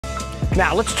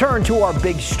Now, let's turn to our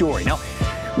big story. Now,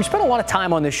 we spent a lot of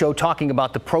time on this show talking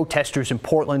about the protesters in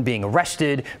Portland being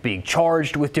arrested, being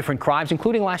charged with different crimes,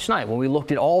 including last night when we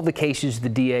looked at all the cases the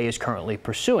DA is currently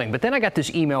pursuing. But then I got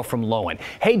this email from Lowen.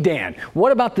 Hey, Dan,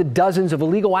 what about the dozens of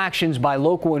illegal actions by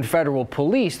local and federal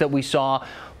police that we saw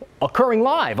occurring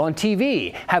live on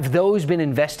TV? Have those been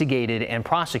investigated and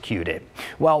prosecuted?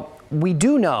 Well, we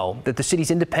do know that the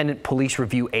city's independent police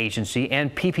review agency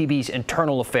and PPB's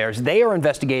internal affairs, they are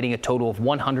investigating a total of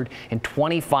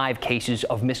 125 cases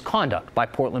of misconduct by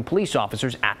Portland police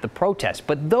officers at the protest.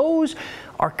 But those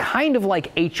are kind of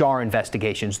like HR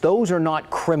investigations. Those are not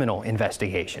criminal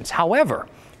investigations. However,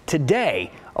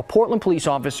 today, a Portland police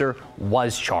officer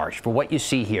was charged for what you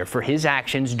see here for his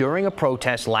actions during a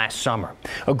protest last summer.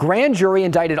 A grand jury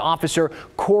indicted Officer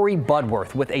Corey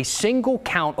Budworth with a single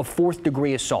count of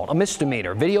fourth-degree assault, a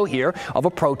misdemeanor. Video here of a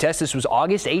protest. This was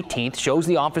August 18th. Shows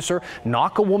the officer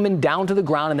knock a woman down to the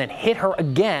ground and then hit her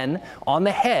again on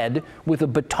the head with a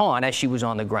baton as she was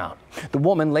on the ground. The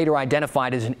woman, later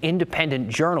identified as an independent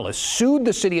journalist, sued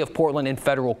the city of Portland in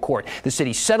federal court. The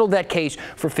city settled that case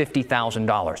for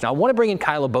 $50,000. Now, I want to bring in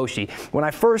Kyle Boshi. When I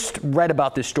first read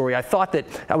about this story, I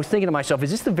was thinking to myself,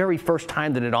 is this the very first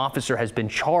time that an officer has been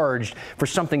charged for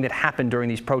something that happened during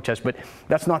these protests? But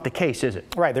that's not the case, is it?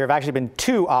 Right. There have actually been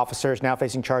two officers now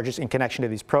facing charges in connection to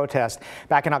these protests.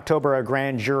 Back in October, a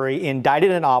grand jury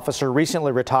indicted an officer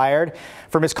recently retired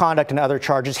for misconduct and other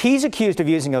charges. He's accused of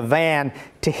using a van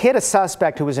to hit a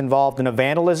suspect who was involved in a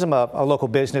vandalism of a local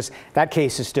business. That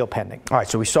case is still pending. All right,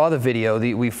 so we saw the video.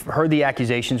 We've heard the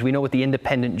accusations. We know what the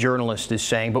independent journalist is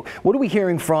saying. But what are we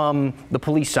hearing from the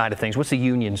police side of things? What's the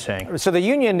union saying? So the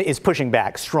union is pushing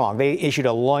back strong. They issued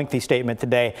a lengthy statement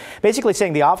today, basically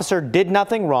saying the officer did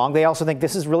nothing wrong. They also think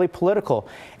this is really political.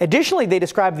 Additionally, they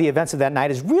described the events of that night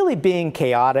as really being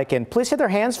chaotic, and police had their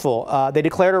hands full. They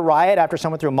declared a riot after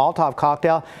someone threw a Molotov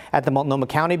cocktail at the Multnomah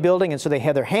County building, and so they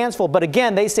had their hands full. But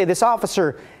again, they say this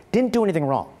officer didn't do anything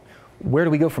wrong. Where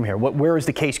do we go from here? Where is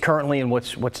the case currently, and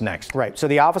what's next? Right. So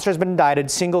the officer has been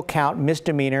indicted, single count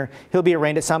misdemeanor. He'll be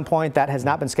arraigned at some point. That has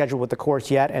not been scheduled with the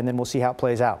courts yet, and then we'll see how it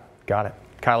plays out. Got it.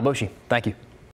 Kyle Boshi, thank you.